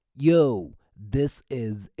Yo, this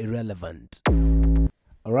is Irrelevant.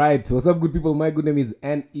 Alright, what's up good people? My good name is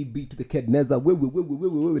NEB to the Kedneza.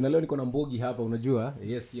 Wewe na leo niko na Mbogi hapa, unajua?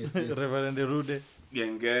 Yes. Reverend Rude.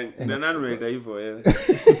 Gang. Na unaenda hivyo wewe.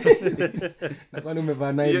 Kwani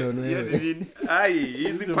umevaa nylon wewe? Ai,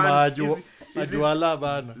 hizi pants Ajuala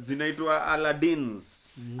bana. zinaitwa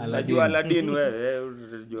Aladdin's. Unajua Aladdin wewe,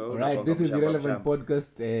 unajua. Alright, this is Irrelevant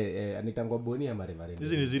podcast. Anitangwa Boni ama Reverend.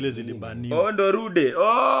 Hizi ni zile zilibaniwa. Oh, ndo Rude.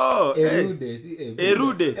 Rude, si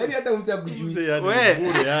Rude. Yaani hata umse akujui.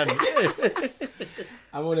 Yani.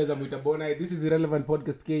 Ama unaweza muita Bona. This is Irrelevant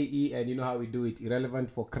podcast KE and you know how we do it. Irrelevant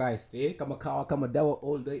for Christ. Kama kawa kama dawa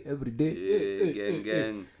all day every day.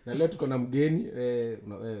 Gang. Na leo tuko na mgeni.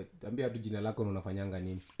 Ambia tu jina lako na unafanyanga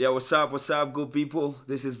nini? Yeah, what's up good people?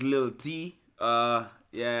 This is Lil T.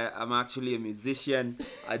 Yeah, I'm actually a musician.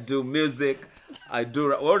 I do music.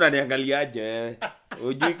 Unaniangaliaje?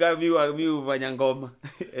 Ujui kama mimi hufanya ngoma.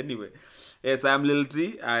 Anyway, yes, I'm Lil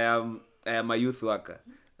T. I am a youth worker.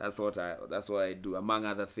 That's what I do among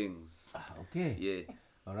other things. Okay. Yeah.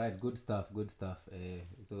 All right, good stuff.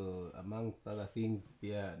 So amongst other things,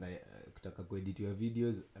 pia na kutaka kuedit your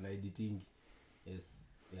videos and editing. Yes.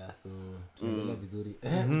 Yeah, so tunaendelea vizuri.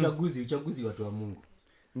 Uchaguzi watu wa Mungu.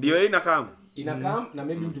 Ndio inakam na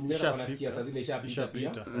maybe mtu mwingine anasikia saa zile ishapita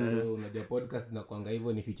pia. So unajua podcast na kuanga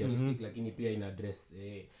hivyo ni futuristic lakini pia ina address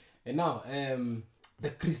and now the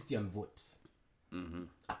Christian vote.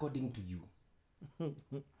 According to you.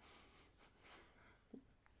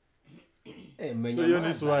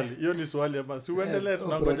 So hiyo ni swali ama si uendelee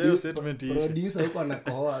tunangoja hiyo statement hii. Producer yuko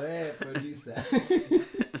anakohoa producer.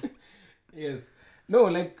 Yes. No,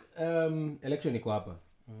 like election iko hapa.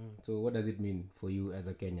 So what does it mean for you as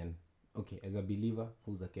a Kenyan? Okay, as a believer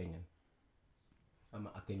who's a Kenyan. I'm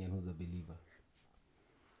a Kenyan who's a believer.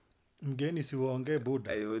 Mgeni si uongee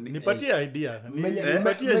buda. Nipatie idea.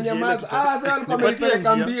 Nipatie maza. Sasa alikuwa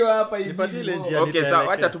amelipeleka mbio hapa hivi. Nipatie ile njia. Okay,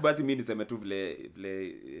 so acha tu basi mimi niseme tu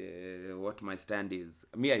vile what my stand is.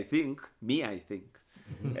 Me I think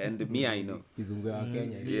and me I know. Kizungu wa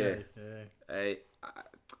Kenya. Yeah.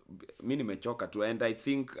 Mimi nimechoka tu and I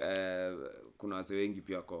think kuna wase wengi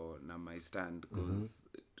pia wako na my stand because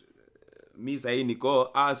mimi sasa niko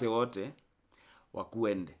ase wote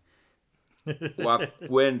wakuende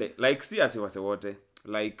like si ase wase wote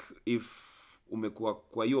like if umekuwa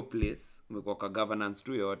kwa hiyo place, umekuwa kwa governance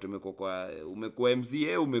tu yote, umekuwa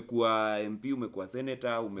MCA, umekuwa MP, umekuwa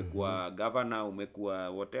senator, umekuwa governor, umekuwa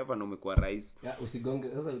whatever na umekuwa rais. Usigonge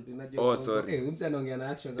sasa unajua. Sorry. Mtu anaongea na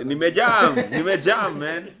actions. Nimejam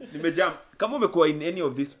man. Kama umekuwa in any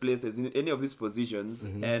of these places, in any of these positions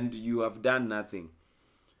and you have done nothing.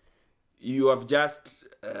 You have just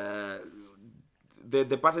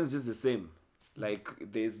the pattern is just the same. Like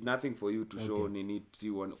there's nothing for you to show ni need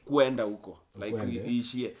to kuenda huko like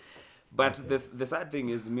iishie but the sad thing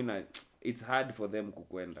is it's hard for them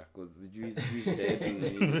kukwenda because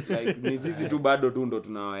like ni sisi tu bado tu ndo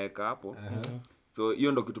tunaweka hapo. So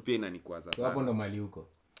hiyo ndo kitu pia inanikwaza sana. So hapo ndo mali huko.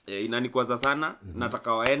 Inanikwaza sana.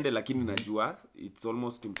 Nataka waende lakini najua it's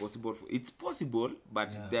almost impossible it's possible but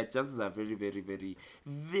their chances are very very very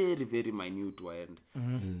very very minute waende.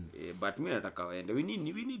 But mimi nataka waende. We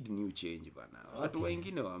need new change bana. Watu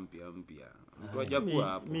wengine wa mpya mtu ajakuwa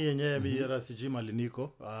hapo. Mimi yenyewe RCG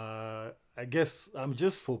maliniko I guess I'm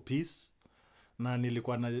just for peace na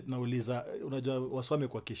nilikuwa nauliza unajua wasome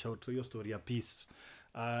kwa kishout hiyo story ya peace.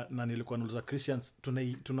 Na nilikuwa nauliza Christians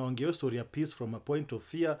tunaongea hiyo story ya peace from a point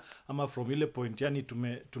of fear ama from ile point yani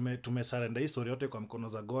tume surrender hii story yote kwa mkono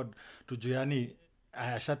za God tujue yani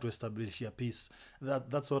ayasha to establish ya peace.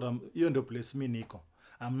 That's what hiyo ndio place mimi niko.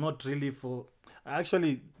 I'm not really for I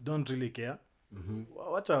actually don't really care.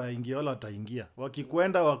 Wacha waingie wala wataingia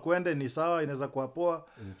wakwende ni sawa inaweza kuwa poa.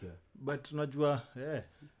 But tunajua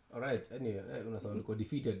Alright, anyway, unasound uko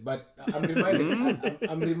defeated but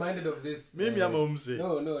I'm reminded of this. Mimi ama umse.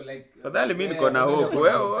 No, like fadhali mimi niko na hope.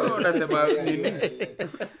 Wewe unasema nini?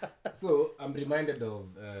 So, I'm reminded of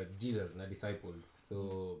Jesus na disciples.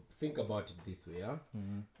 So, think about it this way,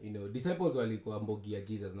 You know, disciples walikuwa Mbogi ya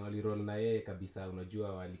Jesus na waliroll na yeye kabisa,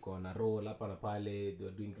 unajua walikuwa na roll hapa na pale, they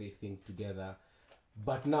were doing great things together.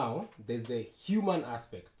 But now, there's the human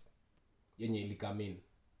aspect yenye ilikame in,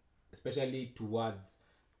 especially towards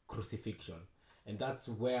crucifixion, and that's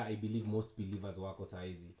where I believe most believers wako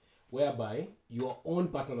saizi, whereby your own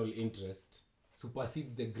personal interest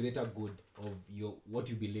supersedes the greater good of what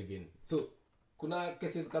you believe in. So kuna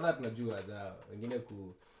cases kadhaa tunajua za wengine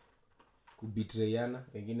kubetrayana,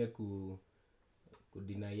 wengine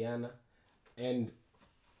kudeniana, and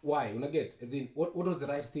why unaget as in what was the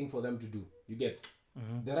right thing for them to do, you get?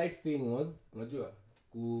 The right thing was unajua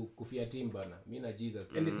kufia team bana mi na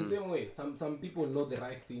Jesus and it's the same way some people know the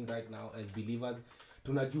right thing right now as believers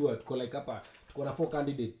tunajua tuko like hapa tuko na 4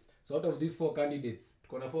 candidates so out of these 4 candidates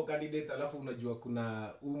tuko na 4 candidates alafu unajua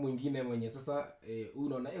kuna huyu mwingine mwenye sasa huyu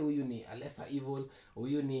unaona huyu ni a lesser evil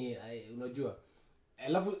huyu ni unajua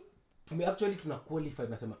alafu tuna qualify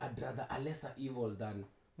nasema I'd rather a lesser evil than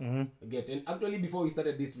get and actually before we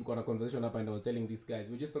started this tulikuwa na conversation hapa and I was telling these guys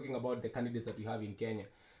we're just talking about the candidates that we have in Kenya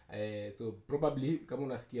so probably kama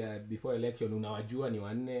unasikia before election unawajua ni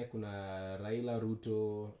wanne kuna Raila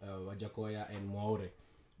Ruto Wajakoya and Mwaure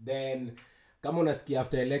then kama unasikia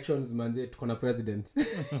after elections manze tuko na president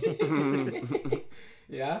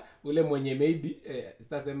yeah ule mwenye maybe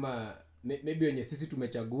sitasema maybe wenye sisi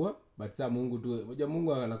tumechagua but saa Mungu tu unajua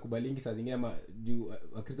Mungu anakubalingi saa zingine ama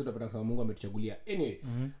Wakristo tunapata kusema Mungu ametuchagulia anyway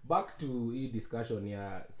back to hii discussion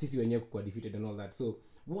ya sisi wenyewe kuwa defeated and all that so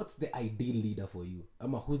what's the ideal leader for you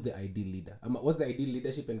ama who's the ideal leader ama what's the ideal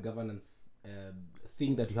leadership and governance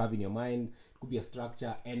thing that you have in your mind it could be a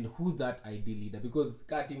structure and who's that ideal leader because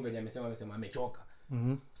ka team venye amesema amechoka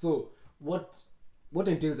so what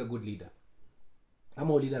entails a good leader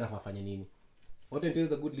ama leader anafanya nini what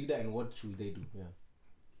entails a good leader and what should they do yeah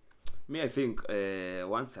me I think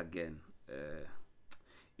once again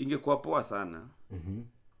ingekuwa poa sana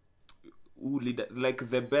leader like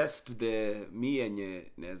the best me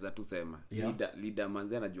yenye naweza tusema leader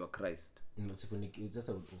manzi anajua Christ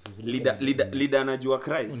leader anajua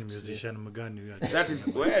Christ ni musician mgani huyo that is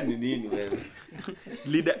where ni nini wewe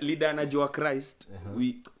leader anajua Christ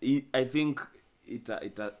I think it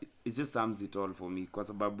just sums it all for me kwa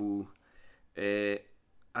sababu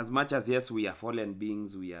as much as yes we are fallen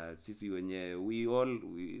beings we are sisi wenyewe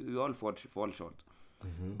we all fall short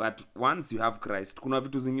but once you have Christ kuna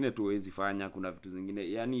vitu zingine tuwezi fanya kuna vitu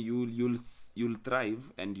zingine yani you'll thrive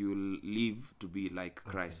and you'll live to be like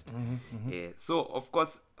Christ so of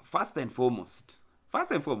course first and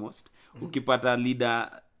foremost ukipata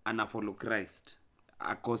leader ana follow Christ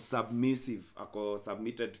ako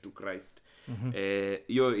submitted to Christ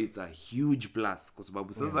it's a huge plus kwa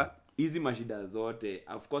sababu sasa hizi mashida zote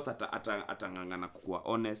of course atangangana kuwa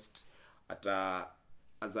honest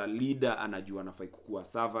as a leader anajua anafai kuwa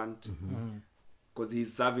servant because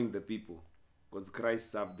he's serving the people because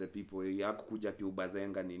Christ served the people hakukuja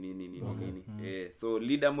kiubazenga nini so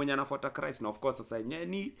leader mwenye anafuata Christ na of course sasa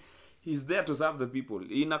he's there to serve the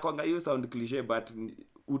people inakwanga hiyo sound cliche but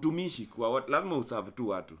utumishi kwa lazima userve tu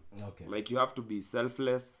watu like you have to be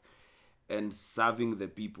selfless and serving the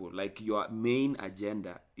people like your main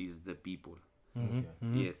agenda is the people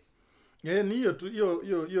yes ni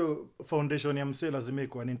hiyo foundation ya msee lazima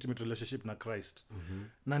ikuwa ni intimate relationship na Christ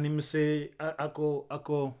na ni msee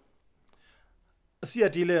ako si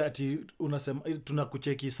ati unasema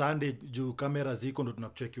tunakucheki Sunday juu kamera ziko ndo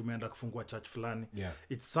tunakucheki umeenda kufungua church fulani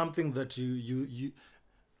it's something that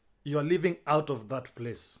you are living out of that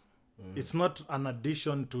place it's not an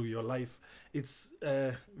addition to your life it's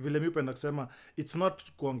vile mimi penda kusema it's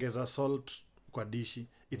not kuongeza salt kwa dishi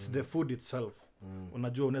it's the food itself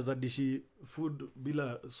unajua unaweza dishi food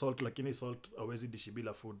bila salt lakini salt hawezi dishi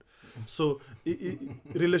bila food so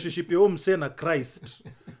relationship yao mse na Christ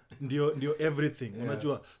ndio everything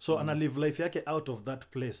unajua so ana live life yake out of that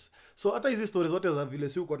place so hata hizi stories zote za vile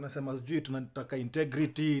si uko tunasema sijui tunataka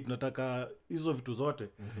integrity tunataka hizo vitu zote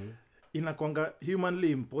inakwanga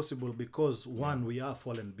humanly impossible because one we are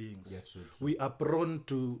fallen beings we are prone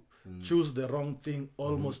to choose the wrong thing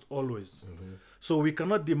almost always so we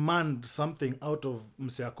cannot demand something out of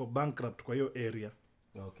msiako bankrupt kwa hiyo area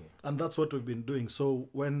and that's what we've been doing so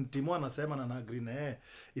when Timo anasema na agree na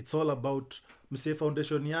it's all about msi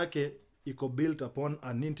foundation yake iko built upon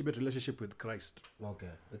an intimate relationship with Christ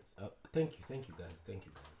it's thank you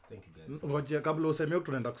guys ngoja kabla useme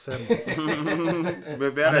tunaenda kusema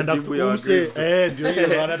tumepeana jibu ya Kristo ndio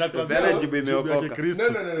hiyo anaenda tumepeana jibu imeokoka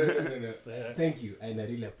no thank you and I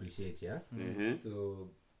really appreciate so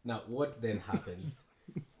now what then happens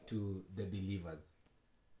to the believers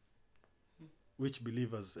which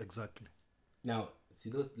believers exactly now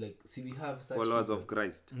we have such followers of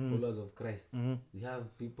Christ we have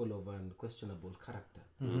people of unquestionable character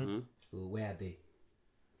so where are they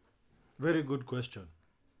very good question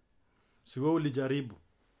si wewe ulijaribu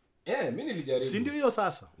mimi nilijaribu si ndio hiyo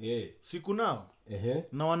sasa siku nao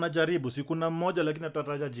na wanajaribu siku na mmoja lakini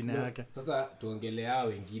atataja jina yake sasa tuongelea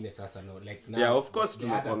wengine sasa no like now of course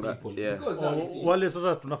tunakonga because now you see wale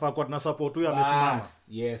sasa tunafaa kwa tuna support huyo amesimama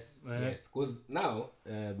yes because now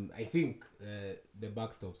I think the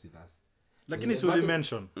buck stops with us lakini so we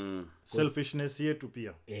mention selfishness yetu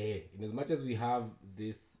pia in as much as we have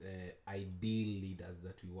this ideal leaders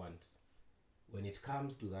that we want when it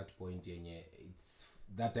comes to that point yenye it's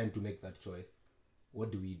that time to make that choice,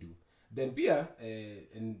 what do we do? Then pia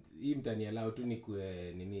and hii mtani allow tu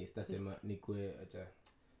nikue nini sitasema nikue acha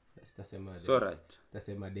sitasema so right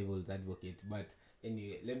sitasema devil's advocate, but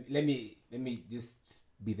anyway let me just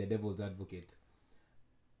be the devil's advocate.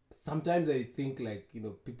 Sometimes I think like, you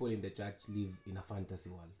know, people in the church live in a fantasy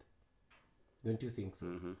world. Don't you think so?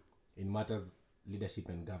 In matters leadership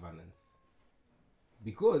and governance,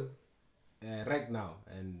 because right now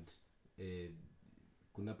and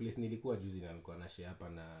kuna place nilikuwa juzi na nilikuwa na share hapa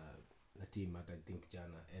na team at I think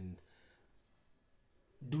jana, and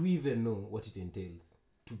do we even know what it entails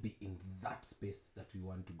to be in that space that we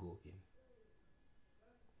want to go in?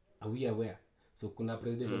 Are we aware? So kuna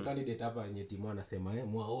presidential candidate hapa yenye timu anasema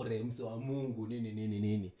mwaore mso wa Mungu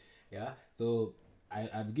nini, yeah. So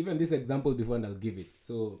I've given this example before and I'll give it.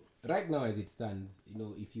 So right now as it stands, you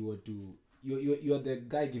know, if you were to you're the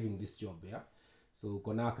guy giving this job, yeah. So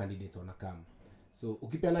kuna candidates wanakam. So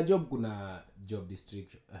ukipeana job kuna job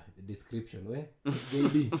description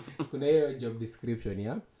JD kuna hiyo job description,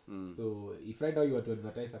 yeah. So if right now you were to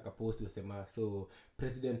advertise like a post usema so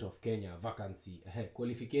president of Kenya vacancy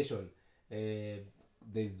qualification,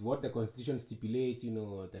 there's what the constitution stipulates, you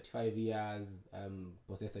know, 35 years,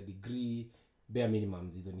 possess a degree, bare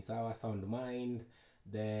minimums hizo ni sawa, sound mind.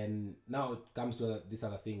 Then now it comes to these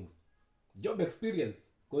other things, job experience,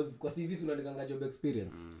 because kwa CV unaandikanga job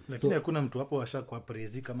experience. Lakini hakuna mtu hapo washa kwa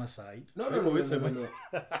praise kama sai. No.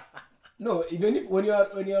 No, even if when you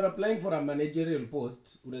are applying for a managerial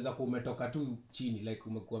post, unaweza kuwa umetoka tu chini, like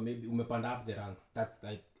umekuwa maybe umepanda up the ranks. That's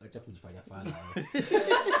like acha kujifanya fala.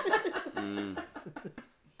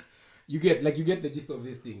 You get the gist of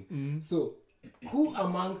this thing. So who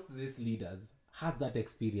amongst these leaders has that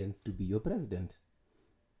experience to be your president?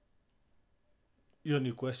 Hiyo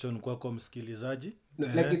ni question kwako msikilizaji. No,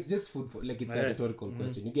 like it's just food for, like it's a rhetorical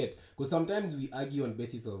question, you get, because sometimes we argue on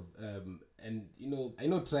basis of and you know, I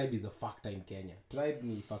know tribe is a factor in Kenya. Tribe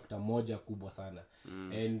ni factor moja kubwa sana,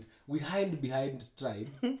 and we hide behind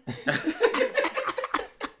tribes.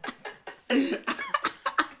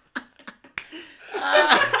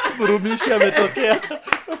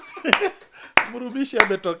 Murumishi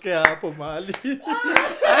ametokea hapo mahali.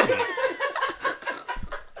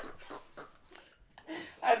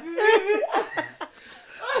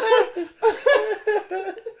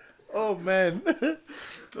 Oh man.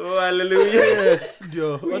 Oh hallelujah. Yes,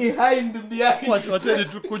 ndio. We hide behind. Wacheni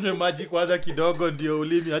tukunywe maji kwanza kidogo ndio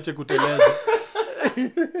ulimi ache kuteleza.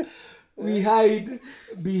 We hide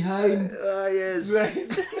behind. Yes.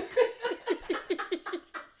 Right.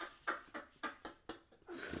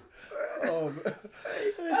 Oh.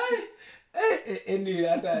 Anyway,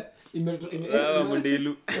 hata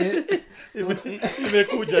Mundilu.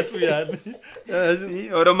 Imekuja tu yani.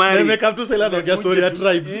 Oromari. Nimekam tu sela na story ya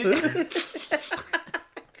tribes. We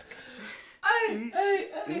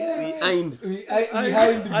hide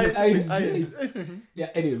behind tribes.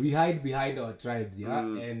 Yeah, anyway, we hide behind our tribes, yeah.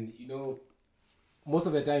 And you know, most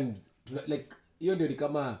of the times like hiyo ndio ni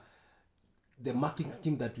kama the marking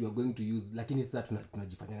scheme that we are going to use, lakini sasa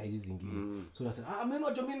tunajifanya na hizi zingine. So nasema mimi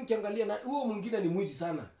nacho mimi nikiangalia na huyo mwingine ni mwizi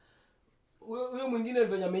sana, huyo mwingine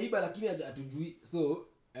venye ameiba lakini hatujui. So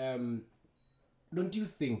don't you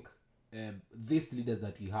think these leaders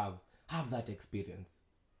that we have that experience?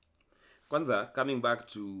 Kwanza, coming back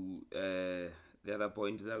to the other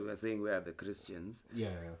point that we were saying, where are the Christians?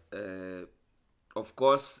 Yeah. Of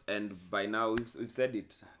course, and by now we've said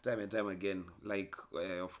it time and time again, like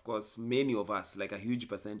of course many of us, like a huge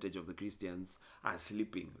percentage of the Christians are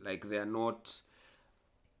sleeping, like they are not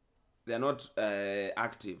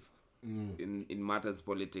active in matters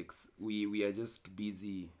politics. We are just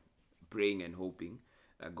busy praying and hoping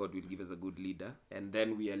that God will give us a good leader, and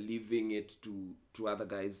then we are leaving it to other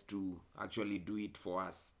guys to actually do it for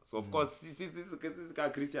us. So of course sisi kama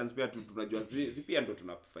Christians pia tunajua si pia ndo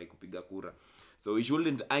tunafai kupiga kura. So we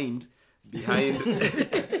shouldn't hide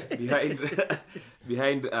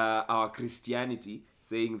behind our Christianity,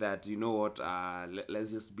 saying that, you know what,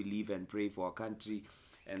 let's just believe and pray for our country,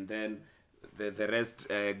 and then the rest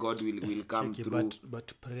God will come through.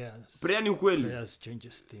 But prayer ni ukweli. Prayers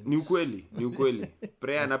changes things. Ni ukweli.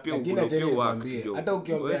 Prayer na pia work kidogo. Hata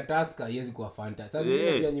ukiombea taska haiwezi kuwa Fanta. Sasa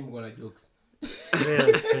hivi pia nyinyi mko na jokes.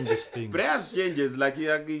 Prayers changes things. Prayers changes like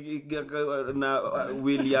na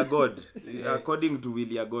will ya God, according to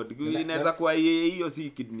will ya God. Inaweza kuwa hiyo si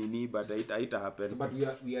kidney, but it happen. So, but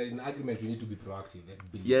we are in agreement, we need to be proactive as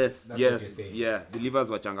believers. Yes. Yeah, believers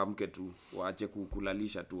wachangamke tu, waache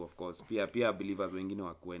kukulalisha tu, of course. Pia believers wengine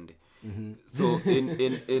wakwende. So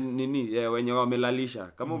in nini wenye wamelalisha,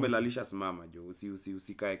 kama umelalisha simama jo,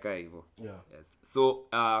 usikae hivyo. Yeah. Yes. So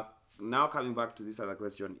now coming back to this other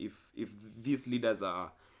question, if these leaders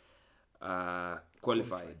are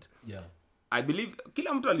qualified, yeah, I believe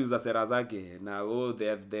kila mtu aliuza sera zake na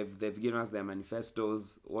they've given us their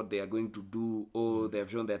manifestos, what they are going to do,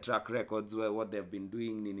 they've shown their track records, what they've been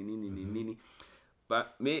doing, nini.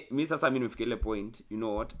 But me sasa mimi nimefikia ile point, you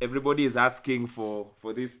know what, everybody is asking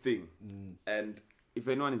for this thing. And if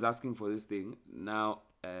anyone is asking for this thing now,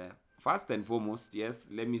 first and foremost, yes,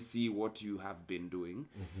 let me see what you have been doing.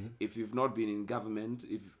 If you've not been in government,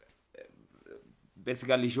 if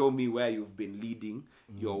basically show me where you've been leading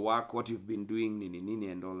your work, what you've been doing, nini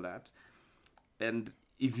and all that. And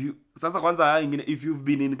if you sasa kwanza ingine, if you've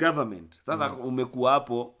been in government, sasa umekuwa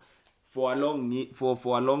hapo for a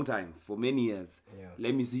long time, for many years,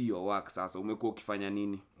 let me see your work. Sasa umekuwa ukifanya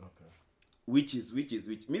nini? okay, which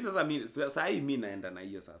mi sasa mi naenda na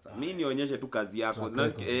hiyo sasa. Mi nionyeshe tu kazi yako.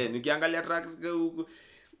 Nikiangalia track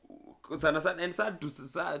sana and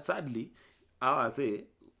sadly I say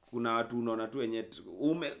kuna watu unaona tu wenye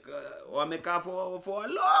wamekaa for a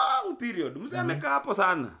long period. Mzee amekaa hapo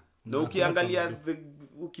sana. Na ukiangalia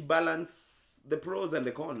ukibalance the pros and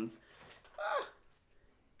the cons,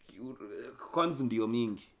 cons ndio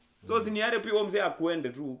mingi. So siniare pia mzee akuende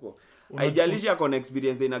tu huko. Haijalishi ako na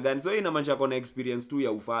experience ina gani. So inamaanisha ako na experience tu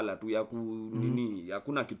ya ufala tu ya nini,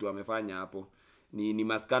 hakuna kitu amefanya hapo. Ni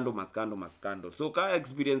maskando. So kama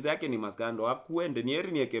experience yake ni maskando, akuende ni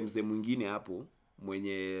heri niweke mzee mwingine hapo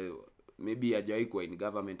mwenye maybe hajawahi kuwa in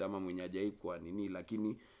government ama mwenye hajawahi kuwa nini,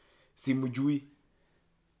 lakini simjui.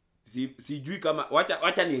 Sijui kama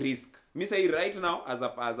wacha ni risk. Me say right now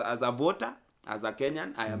as a voter, as a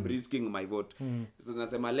Kenyan, I am risking my vote. So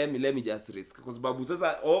nasema let me just risk, kwa sababu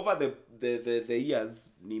sasa over the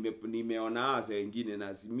years nimeona wase wengine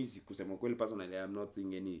na mimi kusema kweli personally I am not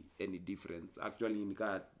seeing any difference. Actually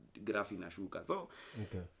nika graph inashuka. So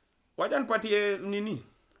okay, wacha nipatie nini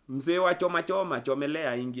mzee wa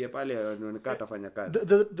chomelea ingie pale nikaa atafanya kazi.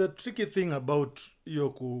 The tricky thing about hiyo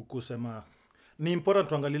kusema ni important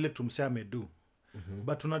tuangalie tumse amedu.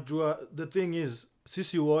 But unajua the thing is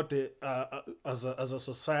sisi wote as a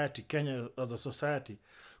society, Kenya as a society,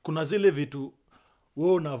 kuna zile vitu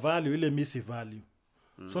wewe una value ile misi value.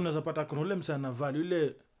 So unaweza pata kuna ule mse ana value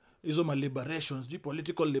ile hizo ma liberations,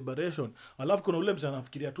 political liberation, alafu kuna ule mse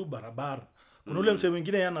anafikiria tu barabara. Kuna ule mse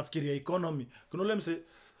mwingine yeye anafikiria economy. Kuna ule mse,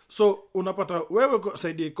 so unapata wewe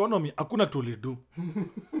side economy hakuna tulidu.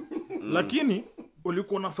 Lakini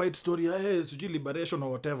ulikuwa na fight story ya sijui liberation or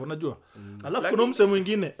whatever, unajua. Alafu kuna mse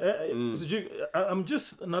mwingine sijui I'm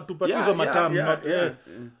just natupatiza matamu.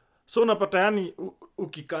 So unapata yani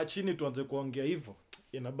ukikaa chini tuanze kuongea hivyo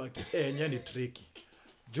inabaki yenyewe ni tricky.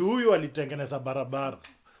 Juu huyu alitengeneza barabara,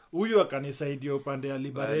 huyu akanisaidia upande ya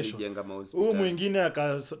liberation, huyu mwingine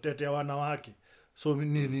akatetea wanawake. So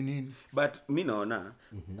nini but mi naona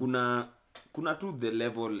kuna tu the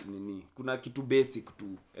level nini, kuna kitu basic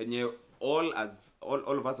tu enye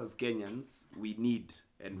all of us as Kenyans we need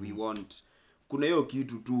and we want. Kuna hiyo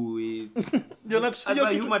kitu tu as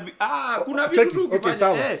a human being, kuna vitu tu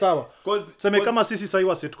kufanya. Okay, sawa. Sema kama sisi sasa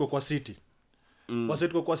wase tuko kwa city. Wase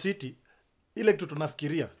tuko kwa city, ile kitu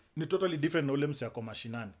tunafikiria ni totally different na ule mse yako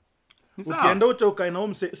mashinani. Ukienda uche ukae na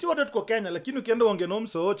mse, si wote tuko Kenya, lakini ukienda uongee na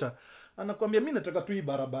mse ocha, anakuambia mimi nataka tu hii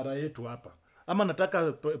barabara yetu hapa. Ama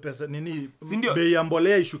nataka pesa nini, bei ya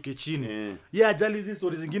mbolea ishuke chini. Yeye ajali hizo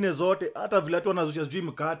stories zingine zote, hata vile watu wanazusha sijui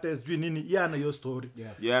mkate, sijui nini, yeye ana hiyo story.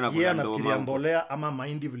 Yeye anafikiria mbolea ama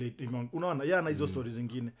mahindi vile, unaona, yeye ana hizo stories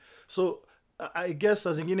zingine. So I guess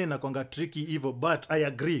as zingine inakuanga tricky hivyo, but I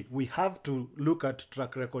agree we have to look at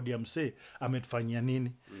track record ya mse ametufanyia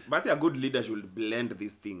nini. Basi a good leader should blend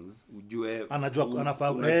these things. Ujue anajua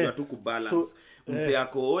anafaa tu kubalance. So, mse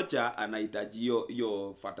yako ocha anahitaji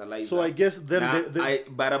hiyo fertilizer. So I guess then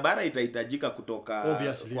barabara itahitajika kutoka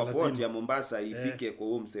kwa port ya Mombasa ifike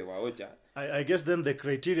kwa mse wa ocha. I guess then the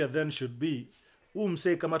criteria then should be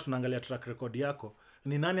mse, kama tunaangalia track record yako,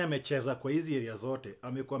 ni nani amecheza kwa hizi area zote,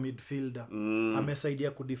 amekuwa midfielder,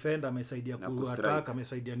 amesaidia kudefend, amesaidia kuattack,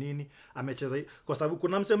 amesaidia nini, amecheza, kwa sababu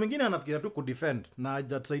kuna mse mwingine anafikiria tu kudefend na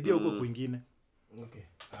hajatusaidia huko kwingine. Okay,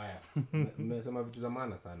 haya. Mmesema vitu za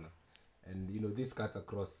maana sana. And you know this cuts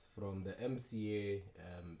across from the MCA,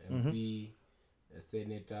 MP,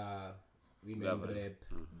 senator, women rep,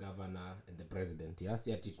 governor and the president. Yes,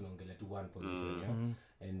 yet tunaongelea to one position,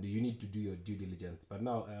 yeah. And you need to do your due diligence. But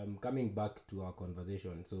now coming back to our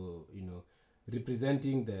conversation, so you know,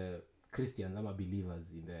 representing the Christians, I'm a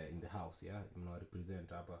believers in the house, yeah. I'm not represent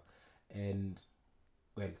hapa. And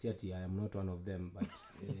well, see, I am not one of them, but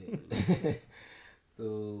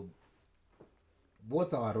so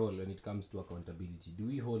what's our role when it comes to accountability? Do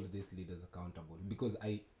we hold these leaders accountable? Because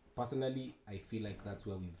personally I feel like that's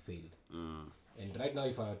where we've failed. And right now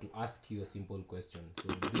if I were to ask you a simple question,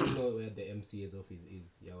 so do you know where the MCA's office is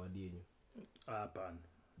ya wadi yenyu? Hapana.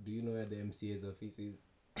 Do you know where the MCA's office is?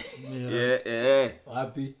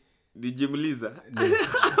 Wapi? Dijimuliza.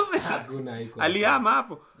 Hakuna iko. Alihama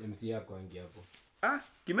hapo. MCA yako angi hapo.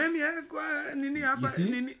 Kimemi kwa nini hapa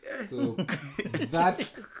nini? So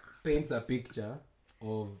that paints a picture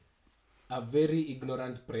of a very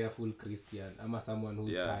ignorant prayerful Christian ama someone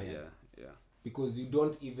who's tired. Yeah. Because you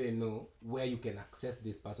don't even know where you can access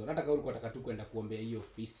this person. Hata kama ulikuwa unataka tu kwenda kuombea hiyo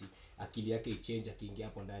ofisi, akili yake ichange akiingia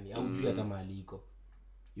hapo ndani au juu hata mahali iko.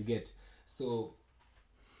 You get? So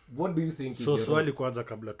what do you think is so swali kwanza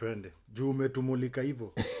kabla twende juu umetumulika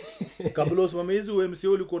hivyo kabla usimame hizi UMC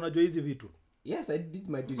ulikuwa unajua hizi vitu? Yes, I did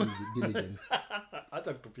my diligence.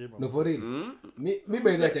 Acha kutupie mama. No for real. Mi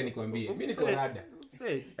by acha nikwambie. Mi niko rada.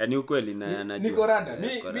 Yaani ukweli na najua. Niko rada.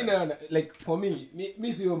 Mi naona like for me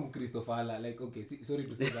mi sio Mkristofala like okay, sorry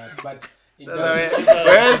to say that but in Wewe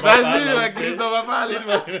wa Christopher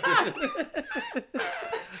Fala.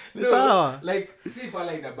 No, like si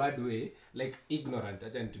fala in a bad way, like ignorant.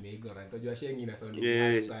 Acha nitumie ignorant. Unajua shengi ina sound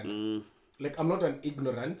harsh sana. Like I'm not an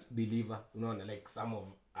ignorant believer, unaona, like some of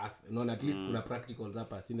us, unaona, at least kuna practicals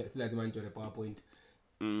hapa, si lazima nichore PowerPoint.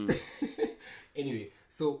 Anyway,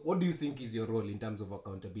 so what do you think is your role in terms of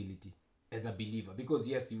accountability as a believer? Because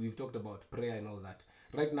yes, we've talked about prayer and all that.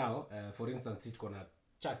 Right now, for instance, sit kona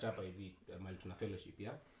church hapa hivi, mali tuna fellowship,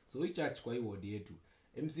 yeah? So hii church kwa hii ward yetu,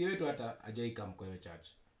 MC wetu hata hajai come kwa hiyo church.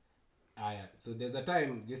 So there's a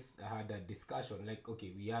time just I had a discussion like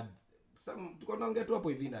okay, we had some tukonaongea tu hapo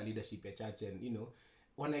hivi na leadership ya church and you know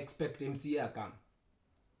wana expect MCA come.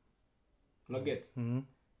 Not get.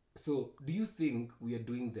 So do you think we are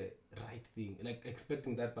doing the right thing, like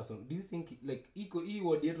expecting that person? Do you think like hii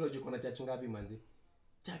word yetu unajua kuna church ngapi manzi?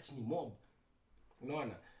 Church ni mob,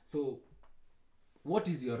 unaona? So what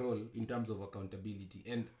is your role in terms of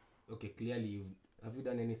accountability? And okay, clearly have you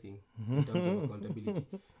done anything in terms of accountability?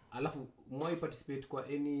 Alafu mwai participate kwa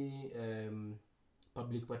any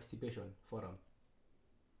public participation forum?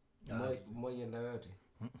 Mwai enda yote?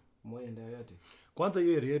 Kwanza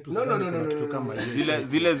hiyo area yetu No.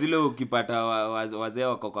 Zile ukipata wazee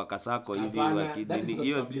wako kwa kasako hivi wakidini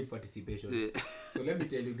hiyo public participation. So let me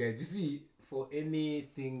tell you guys, you see, for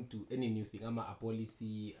anything to any new thing, ama a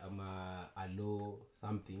policy, ama a law,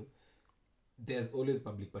 something, there's always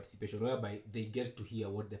public participation whereby they get to hear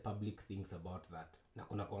what the public thinks about that. Na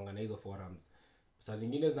kuna kuanga na hizo forums. Saa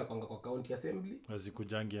zingine zinakuanga kwa county assembly.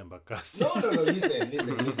 Hazikujangi Embakasi. No,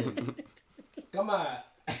 listen. Kama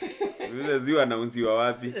vile ziwa anaunziwa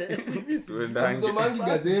wapi? Msomangi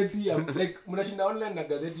gazeti, like mnashinda online na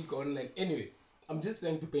gazeti iko online. Anyway, I'm just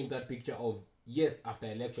trying to paint that picture of yes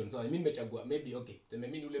after election. So I mean nimechagua maybe okay, tuseme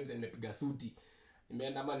mimi ule mzee nimepiga suti.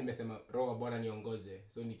 Nimeenda ama nimesema roho bwana niongoze.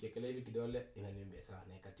 So nikiekelea hivi kidole inaniambia sawa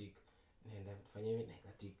naikatika. Naenda fanya hivi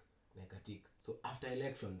naikatika. So after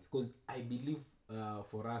elections, because I believe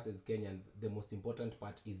for us as Kenyans the most important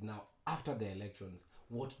part is now after the elections,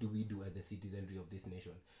 what do we do as the citizenry of this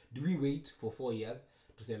nation? Do we wait for 4 years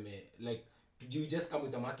to say like do you just come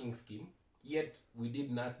with a marking scheme yet we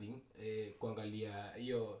did nothing kuangalia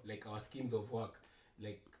hiyo like our schemes of work,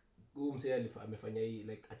 like msee amefanya hii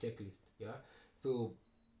like a checklist, yeah? So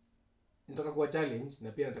nataka kuwa challenge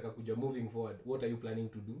na pia nataka kujua moving forward what are you planning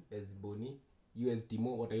to do as Boni, you as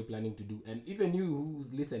Timo, what are you planning to do, and even you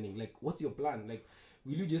who's listening, like what's your plan? Like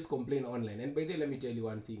will you just complain online? And by the way, let me tell you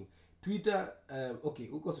one thing, Twitter okay,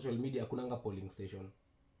 huko social media kunanga polling station,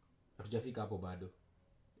 hatujafika hapo bado.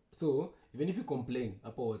 So even if you complain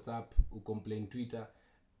hapo WhatsApp, you complain Twitter,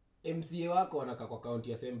 MCA wako wanaka kwa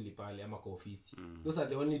county assembly pale ama kwa ofisi. Those are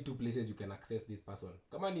the only two places you can access this person.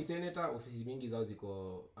 Kama ni senator, ofisi mingi zao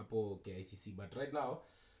ziko hapo KICC, but right now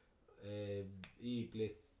hii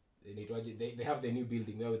place they have the new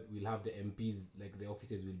building where we'll have the MPs, like the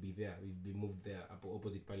offices will be there. We've been moved there hapo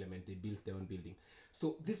opposite parliament. They built their own building.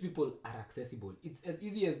 So these people are accessible. It's as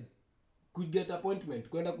easy as could get appointment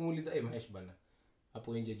kwenda kumuuliza Mahesh bana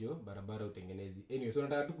hapo nje jo barabara utengenezi. Anyway, so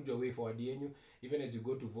nataka tu kujua way forward yenu even as you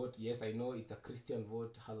go to vote. Yes, I know it's a Christian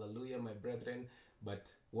vote, hallelujah my brethren, but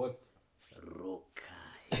what's roka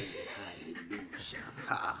hallelujah.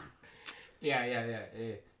 Yeah.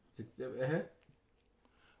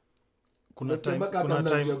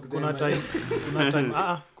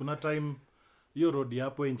 Kuna time hiyo road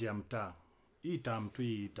hapo nje ya mtaa. Hii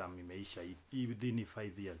tam imeisha hii within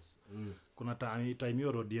 5 years. Kuna time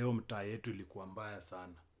hiyo road yao mtaa yetu ilikuwa mbaya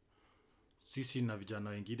sana. Sisi na vijana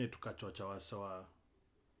wengine tukachocha wasawa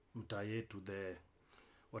mtaa yetu, the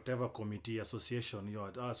whatever committee association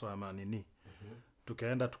hiyo so ama nini.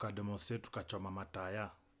 Tukaenda tukademonstrate tukachoma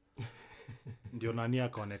mataya. ndio nani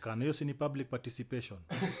akaonekana. Hiyo si ni public participation.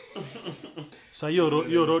 Sa hiyo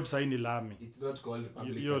road sa ni lami. It's not called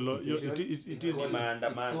public it is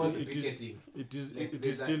maandamano. it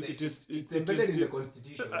is still it's embedded in the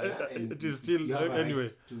constitution, and it is still you have a right anyway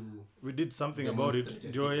to we did something about it. demonstrate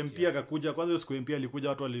Ndio and MP akakuja, kwanza siku MP alikuja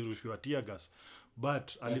watu walirushiwa tear gas,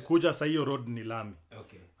 but alikuja sa hiyo road ni lami.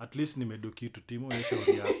 okay At least nimedo kitu timu ya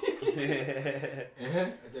shauri yako.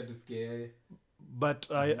 acha tusikie.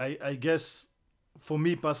 But I guess for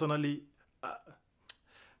me personally,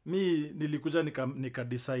 mi nilikuja nika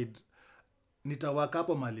decide nitawaka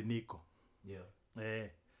hapo mali niko. Yeah.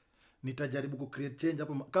 Nitajaribu ku create change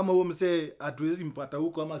hapo. Kama huo msee hatuwezi mpata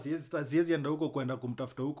huko ama siwezi enda huko kwenda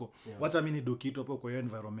kumtafuta huko. Yeah. Wacha mimi nido kitu hapo kwa hiyo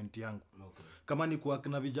environment yangu. Okay. Kama ni kwa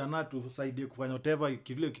na vijana tusaidie kufanya whatever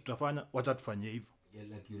kile kitafanya, wacha tufanye hivyo. Yeah,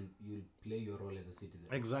 like you'll play your role as a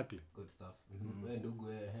citizen. Exactly. Good stuff. Wewe ndugu,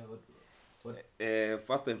 what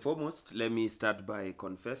First and foremost, let me start by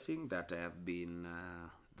confessing that I have been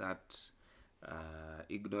that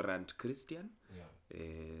ignorant Christian. yeah.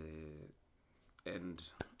 And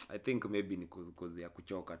I think maybe ni cause ya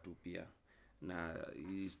kuchoka tu pia na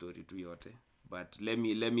hii story tu yote, but let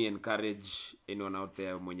me encourage anyone out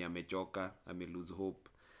there mwenye amechoka, ame lose hope.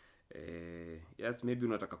 Yes, maybe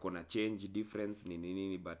unataka kuona change, difference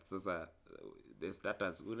nini, but sasa the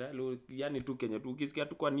status yani tu Kenya tu ukisikia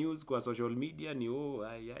tu kwa news, kwa social media ni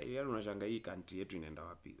yani unashanga hii country yetu inaenda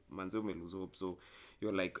wapi, manze ume lose hope. So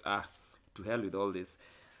you're like to hell with all this,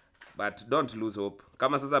 but don't lose hope.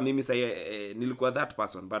 Kama sasa mimi sasa nilikuwa that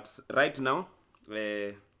person, but right now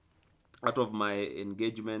out of my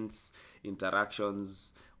engagements,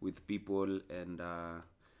 interactions with people and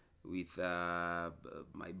with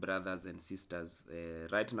my brothers and sisters,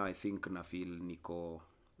 right now I think na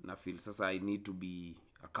feel sasa I need to be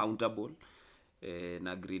accountable.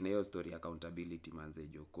 Na green hiyo story accountability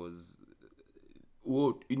manzejo, cause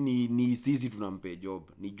ni sisi tunampe job,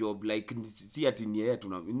 ni job like si ati ni yeye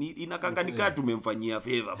inakanga nikaa tumemfanyia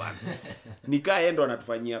favor bana. Nikaa yeye ndo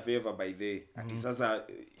anatufanyia favor by the ati sasa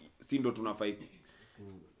si ndo tunafai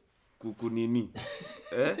kukunini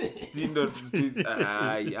si ndo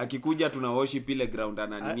akikuja tuna worship ile ground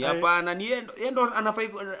ana nini hapana, ni yeye ndo anafai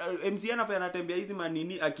MC anafai anatembea hizi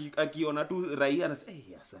manini akiona tu raia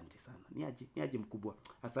anasema asante sana, niaje mkubwa,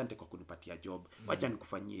 asante kwa kunipatia job, wacha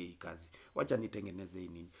nikufanyie hii kazi, wacha nitengeneze hii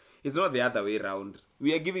nini. It's not the other way around.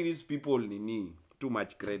 We are giving these people nini too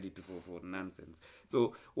much credit for nonsense.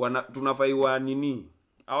 So tunafaiwa nini,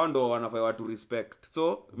 hao ndo wanafai watu respect.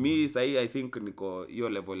 So me say I think niko hiyo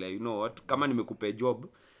level ya, you know what, kama nimekupe job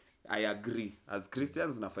I agree as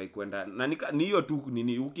Christians nafai kwenda na ni hiyo tu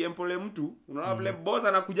nini, ukiempole mtu unaona vile boss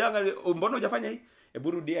anakujanga, mbona hujafanya hii,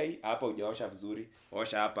 hebu rudia hii hapa, hujaosha vizuri,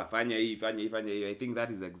 osha hapa, fanya hii. I think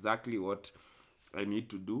that is exactly what I need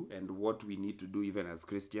to do and what we need to do even as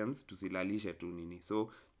Christians, tusilalishe tu nini.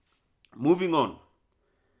 So moving on,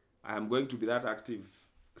 I am going to be that active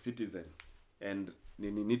citizen and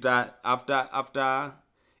nita after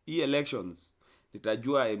elections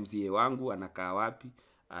nitajua MCA wangu anakaa wapi,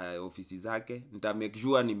 ofisi zake, nita make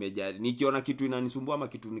sure nikiona kitu inanisumbua ama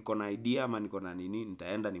kitu niko na idea ama niko na nini,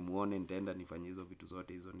 nitaenda nimuone, nitaenda nifanye hizo vitu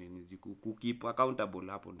zote hizo nini, keep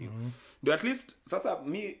accountable hapo ndio. Ndio at least sasa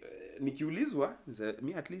nikiulizwa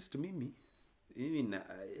at least mimi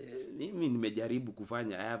nimejaribu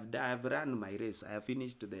kufanya, I have run my race, I have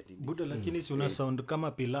finished that Buda, lakini si una sound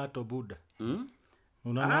kama Pilato Buda.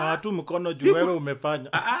 Unaona watu mkono juu wewe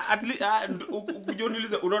umefanya. At least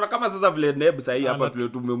ukujoniuliza, unaona kama sasa vile Neb sahi hapa vile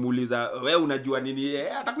tumemuuliza wewe unajua nini,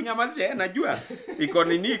 atakunyamazisha najua iko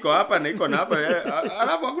nini, iko hapa na iko na hapa,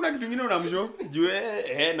 alafu hakuna kitu kingine unamshow juu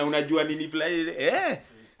na unajua nini fly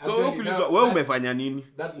so ukiulizwa wewe umefanya nini,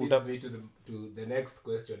 that leads me to the next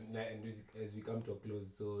question, and as we come to a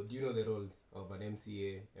close. So do you know the roles of an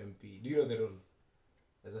MCA, MP? Do you know the roles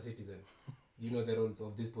as a citizen? Do you know the roles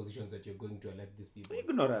of these positions that you're going to elect these people?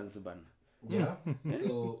 Ignorance bana. Yeah.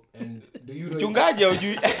 So, and do you know mchungaji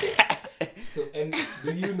hujui so, and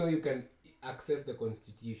do you know you can access the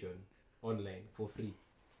constitution online for free?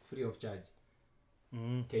 It's free of charge.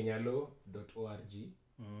 kenyalaw.org.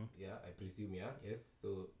 Yeah, I presume, yeah. Yes.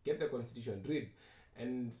 So get the constitution, read.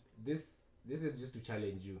 And this is just to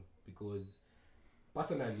challenge you, because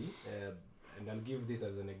personally, and I'll give this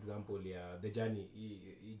as an example, yeah, the journey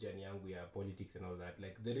yangu ya politics and all that.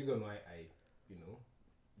 Like the reason why I,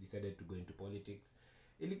 decided to go into politics,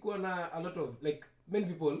 ilikuwa na a lot of, like, many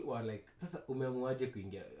people were like, sasa umeamuaje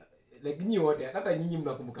kuingia? Like nyinyi wote, hata nyinyi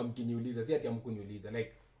mnakumbuka mkiniuliza, si ati amkuniuliza,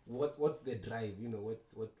 like what's the drive,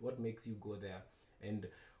 what makes you go there? And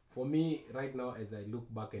for me right now, as I look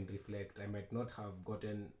back and reflect, I might not have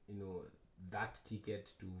gotten that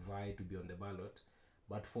ticket to vie to be on the ballot.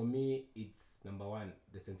 But for me, it's number one,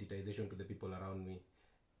 the sensitization to the people around me.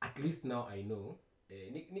 At least now I know.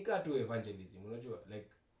 Nika tu evangelism, unajua, like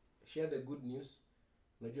share the good news.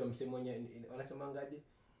 Unajua msemo mwenye wanasemangaje?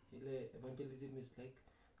 Ile evangelism is like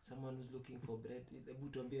someone who's looking for bread. Hebu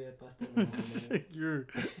tuambie pastor. It's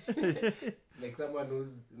like someone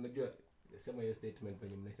who's, unajua, sema hiyo statement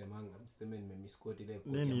venye mnasemanga, mseme nimemisquote ile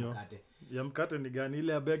kwa mkate. Ya mkate ni gani?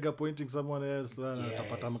 Ile abega pointing someone else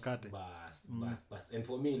atapata mkate. Bas. And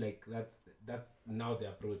for me, like that's now the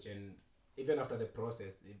approach. And even after the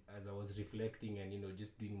process, as I was reflecting and, you know,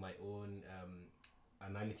 just doing my own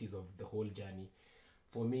analysis of the whole journey,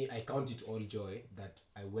 for me, I count it all joy that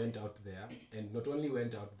I went out there, and not only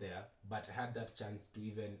went out there, but I had that chance to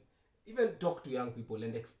even talk to young people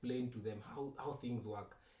and explain to them how things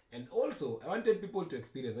work. And also, I wanted people to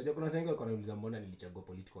experience. Unajua kuna sengo kwa nauliza mbona nilichagua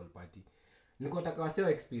political party. Nilikuwa nataka waseo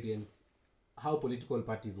experience how political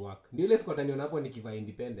parties work. Ndio ile siku ataniona hapo nikiva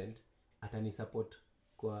independent, atani support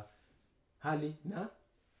kwa hali na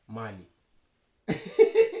mali.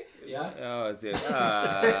 Yeah.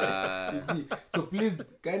 You see, so please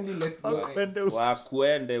kindly let's go.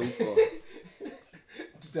 Wakwende huko.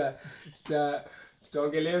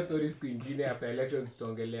 Tutaongelea stories kwingine after elections,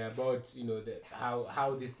 tutaongelea about, you know,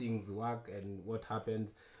 how these things work and what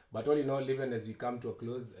happens. But all in all, even as we come to a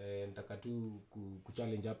close, nataka tu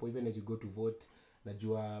kuchallenge hapo, even as you go to vote,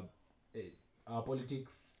 najua our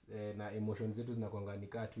politics na emotions zetu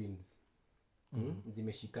zinakuanganika twins.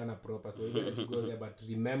 Zimeshikana proper, so even as you go there, but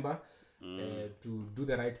remember to do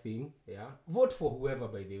the right thing. Yeah, vote for whoever,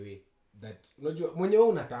 by the way, that unajua mwenye wewe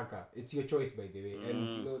unataka. It's your choice, by the way.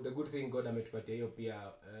 And you know, the good thing God ametupatia hiyo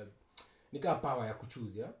pia nika power ya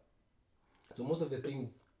kuchoose. Yeah, so most of the things,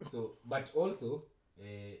 so but also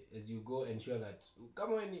as you go, ensure that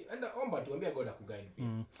kama wewe enda omba, tuambia God akuguide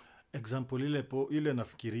pia. Example ile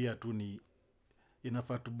nafikiria tu ni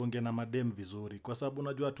inafaa tubonge na madem vizuri, kwa sababu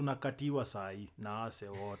unajua tunakatiwa saa hii na ase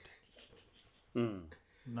wote.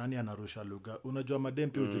 Nani anarusha lugha? Unajua madem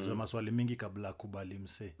pia ujuliza maswali mingi kabla kubali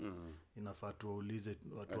mse. Inafaa tuwaulize,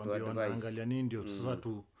 watu ambao wanaangalia nini ndio sasa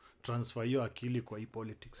tu transfer hiyo akili kwa hii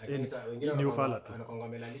politics. Ni ufala tu.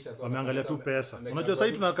 Wameangalia tu pesa. Unajua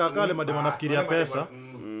sasa tunakaa kale madem anafikiria pesa.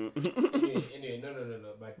 Anyway, no,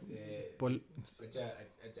 but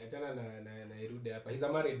achana na irude hapa. He's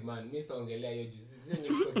a married man. Mimi sitaongelea hiyo juu. Sisi ni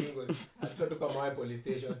tuko single. Hatutoka kwa police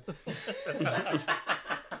station.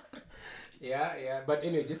 Yeah, but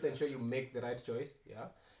anyway, just ensure you make the right choice, yeah.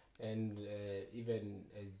 And even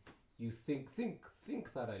as you think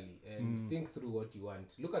thoroughly and think through what you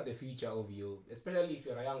want. Look at the future of you, especially if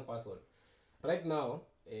you're a young person. Right now,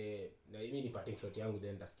 na mimi nipating shot yangu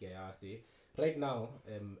then tasikia yase. Right now,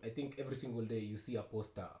 I think every single day you see a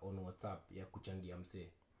poster on WhatsApp ya kuchangia mse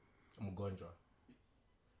mgonjwa.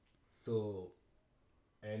 So,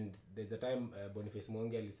 and there's a time Boniface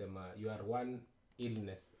Mwangi alisema you are one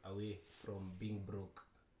illness away from being broke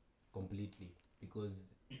completely, because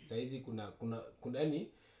saizi kuna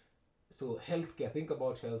yani, so healthcare, think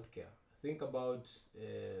about healthcare, think about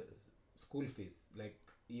school fees, like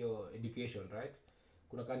your education, right?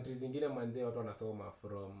 Kuna countries zingine manze watu wanasoma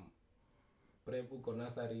from prep uko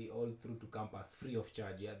nursery all through to campus free of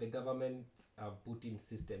charge. Yeah, the government have put in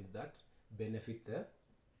systems that benefit the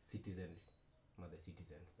citizens,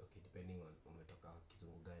 okay, depending on umetoka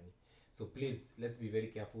kizungu gani. So please, let's be very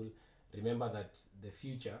careful. Remember that the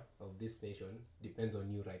future of this nation depends on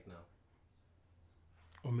you right now.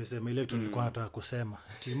 Umesema ile tulikuwa nataka kusema.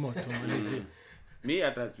 Timo, tumalizie. Mimi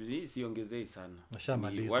hata siongezei sana.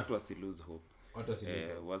 Nashamaliza. Watu wasi lose hope.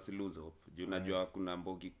 Wasi lose hope. Juu unajua kuna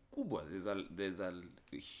mbogi kubwa. There's a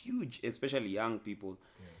huge, especially young people.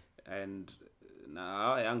 Yeah. And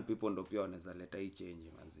na young people ndo pia wanaweza leta hii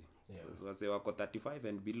change manzi. Yeah. Wase wako 35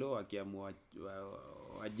 and below akiamua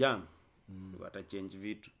wajam wata change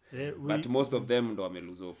vitu. But most of them ndo wame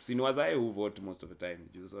lose hope. Sini wazae who vote most of the time.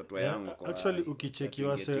 Just watu yangu kwa actually ukicheki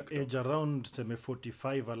wase age around seme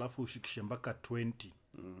 45 alafu ushikishe mpaka 20.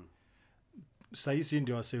 Saisi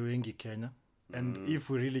ndio wase wengi Kenya. And if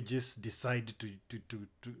we really just decide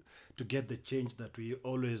to get the change that we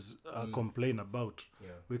always complain about,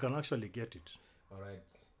 we can actually get it. All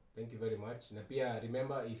right. Thank you very much. Na pia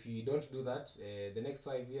remember, if you don't do that, the next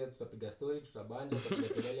 5 years tutapiga story, tutabanja, tutapiga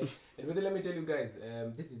kelele. And let me tell you guys,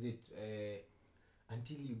 this is it.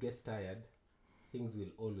 Until you get tired, things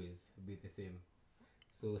will always be the same.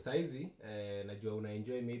 So saizi, najua una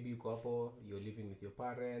enjoy, maybe uko hapo, you're living with your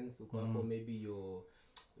parents, uko hapo, maybe you're,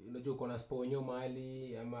 unajua uko na sponyo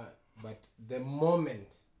mahali, ama, but the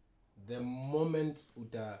moment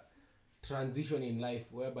transition in life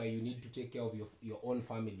whereby you need to take care of your own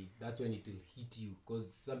family, that's when it will hit you,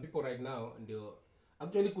 because some people right now ndio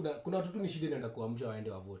actually kuna watu tu ni shida inaenda kuamsha waende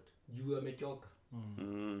wa vote juu amechoka.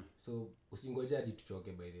 So usingoje hadi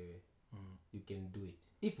tuchoke, by the way. You can do it.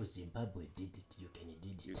 If Zimbabwe did it, you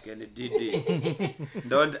can did it.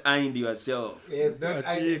 Don't end yourself. Yes, don't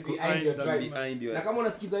end your tribe. Na kama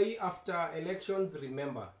unasikiza hii after elections,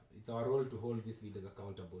 remember it's our role to hold these leaders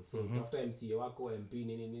accountable. So after MCA wako, MP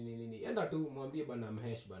nini enda tu mwambie bana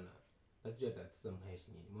mhesh bana, najua that's some mhesh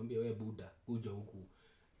nini, mwambie wewe buda kuja huku,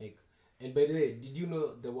 like. And by the way, did you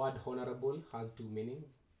know the word honorable has 2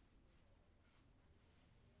 meanings?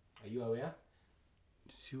 Are you aware?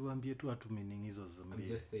 Siwaambie tu watu meaning hizo I'm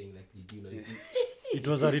just saying, like, did you know? It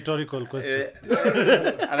was a rhetorical question.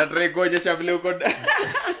 Anataka kuonyesha vile uko Not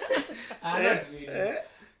really.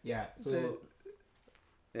 Yeah, so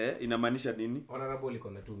inamaanisha nini? honorable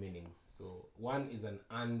iko na 2 meanings. So one is an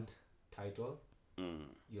earned title.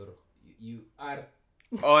 You are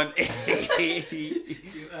On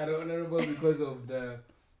you are honorable because of the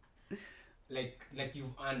like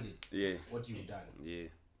you've earned it. Yeah. What you've done.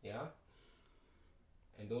 Yeah.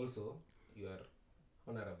 And also you are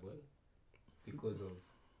honorable because of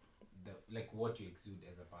the like what you exude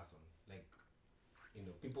as a person. Like, you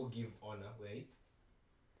know, people give honor where it's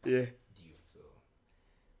due. So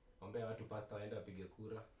ombea watu pastor waende wapige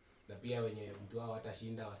kura, na pia wenye mtu wao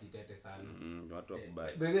watashinda wasitete sana. Watu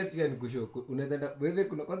wakubali. Bebe tika nikusho, unaweza bebe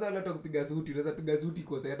kuna kwanza wale kupiga suti, unaweza piga suti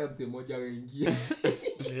kwa hata mse mmoja aingie.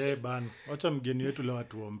 Bana, acha mgeni wetu leo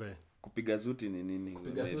atuombe. Kupiga suti ni nini?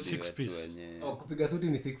 Kupiga suti 6 piece. Kupiga suti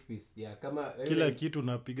ni 6 piece. Yeah, kama kila kitu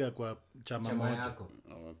unapiga kwa chama moja yako.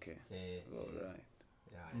 Okay. Alright.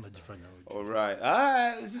 Unajifanya Alright.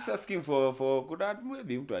 Just asking for could that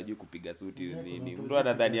maybe mtu ajui kupiga suti nini? Mtu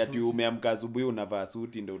anadhani ati umeamka asubuhi unavaa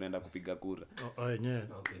suti ndio unaenda kupiga kura.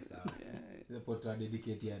 Okay, sawa. Hapo tu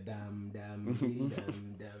dedicate ya dam.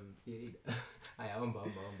 Aya, omba.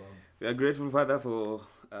 We are grateful, Father, for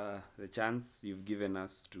the chance you've given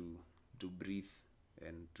us to breathe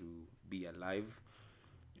and to be alive.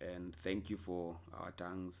 And thank you for our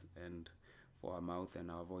tongues and for our mouth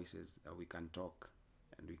and our voices that we can talk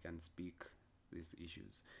and we can speak these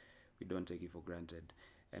issues. We don't take it for granted.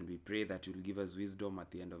 And we pray that you'll give us wisdom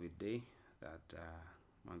at the end of the day, that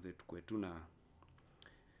manze tukue tuna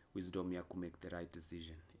wisdom ya make the right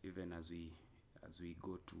decision, even as we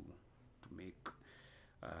go to make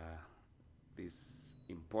this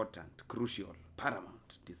important, crucial,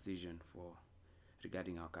 paramount decision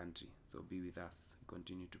regarding our country. So be with us. We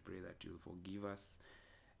continue to pray that you'll forgive us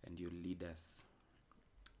and you'll lead us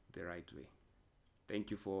the right way.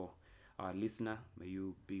 Thank you for our listener. May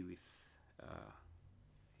you be with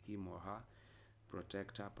him or her.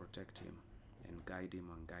 Protect her, protect him, and guide him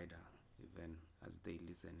and guide her, even as they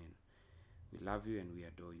listen in. We love you and we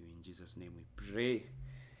adore you. In Jesus' name we pray.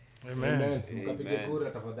 Amen. Mkapige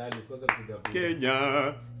kura tafadhali, usikose kupiga kura.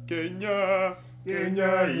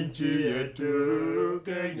 Kenya nchi yetu,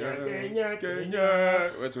 Kenya.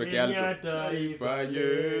 Wesiweke alto. Taifa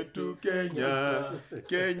yetu,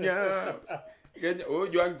 Kenya.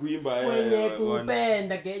 Juan kuimba. Mwenye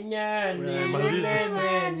kupenda Kenya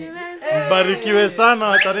ni mbarikiwe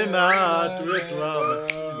sana, achane na watu wetu hapa.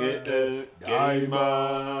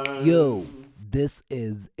 Daima. Yo, this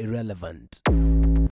is Irrelevant.